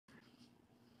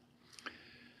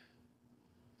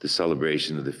The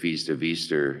celebration of the Feast of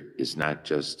Easter is not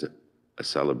just a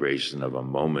celebration of a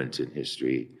moment in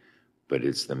history, but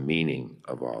it's the meaning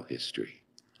of all history.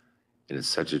 And it's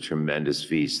such a tremendous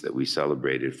feast that we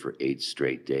celebrated for 8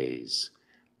 straight days.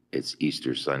 It's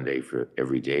Easter Sunday for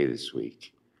every day this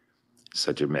week.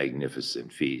 Such a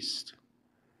magnificent feast.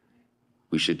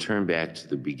 We should turn back to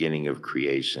the beginning of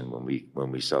creation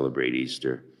when we celebrate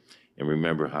Easter and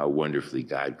remember how wonderfully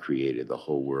God created the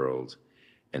whole world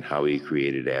and how he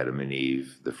created Adam and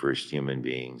Eve, the first human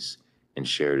beings, and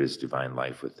shared his divine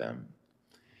life with them.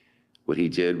 What he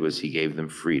did was he gave them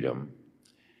freedom,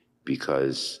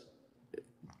 because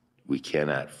we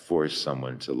cannot force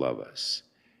someone to love us.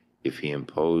 If he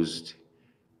imposed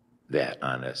that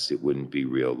on us, it wouldn't be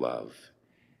real love.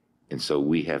 And so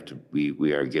we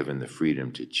are given the freedom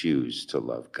to choose to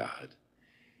love God.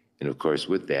 And of course,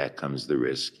 with that comes the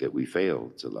risk that we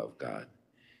fail to love God,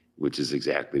 which is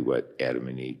exactly what Adam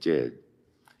and Eve did.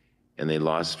 And they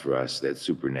lost for us that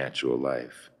supernatural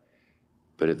life.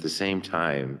 But at the same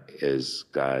time as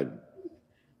God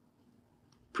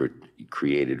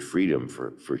created freedom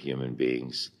for human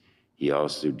beings, he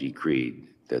also decreed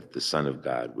that the Son of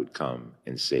God would come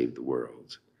and save the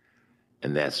world.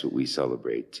 And that's what we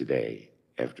celebrate today.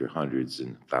 After hundreds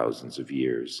and thousands of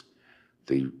years,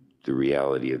 the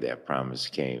reality of that promise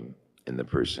came in the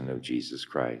person of Jesus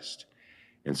Christ.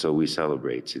 And so we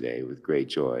celebrate today with great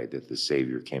joy that the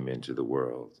Savior came into the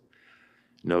world.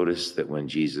 Notice that when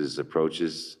Jesus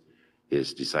approaches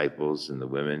his disciples and the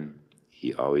women,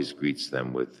 he always greets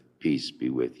them with, "Peace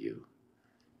be with you.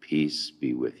 Peace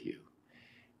be with you."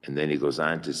 And then he goes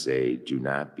on to say, "Do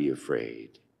not be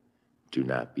afraid. Do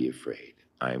not be afraid.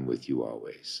 I am with you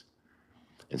always."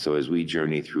 And so as we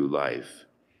journey through life,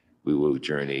 we will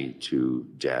journey to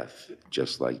death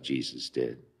just like Jesus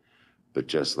did. But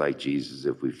just like Jesus,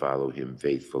 if we follow him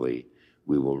faithfully,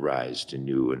 we will rise to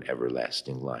new and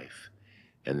everlasting life.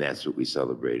 And that's what we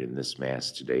celebrate in this Mass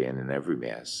today and in every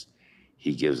Mass.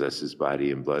 He gives us his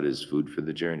body and blood as food for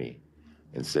the journey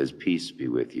and says, "Peace be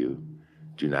with you.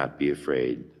 Do not be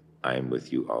afraid. I am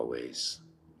with you always."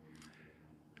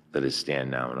 Let us stand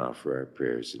now and offer our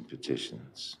prayers and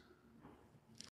petitions.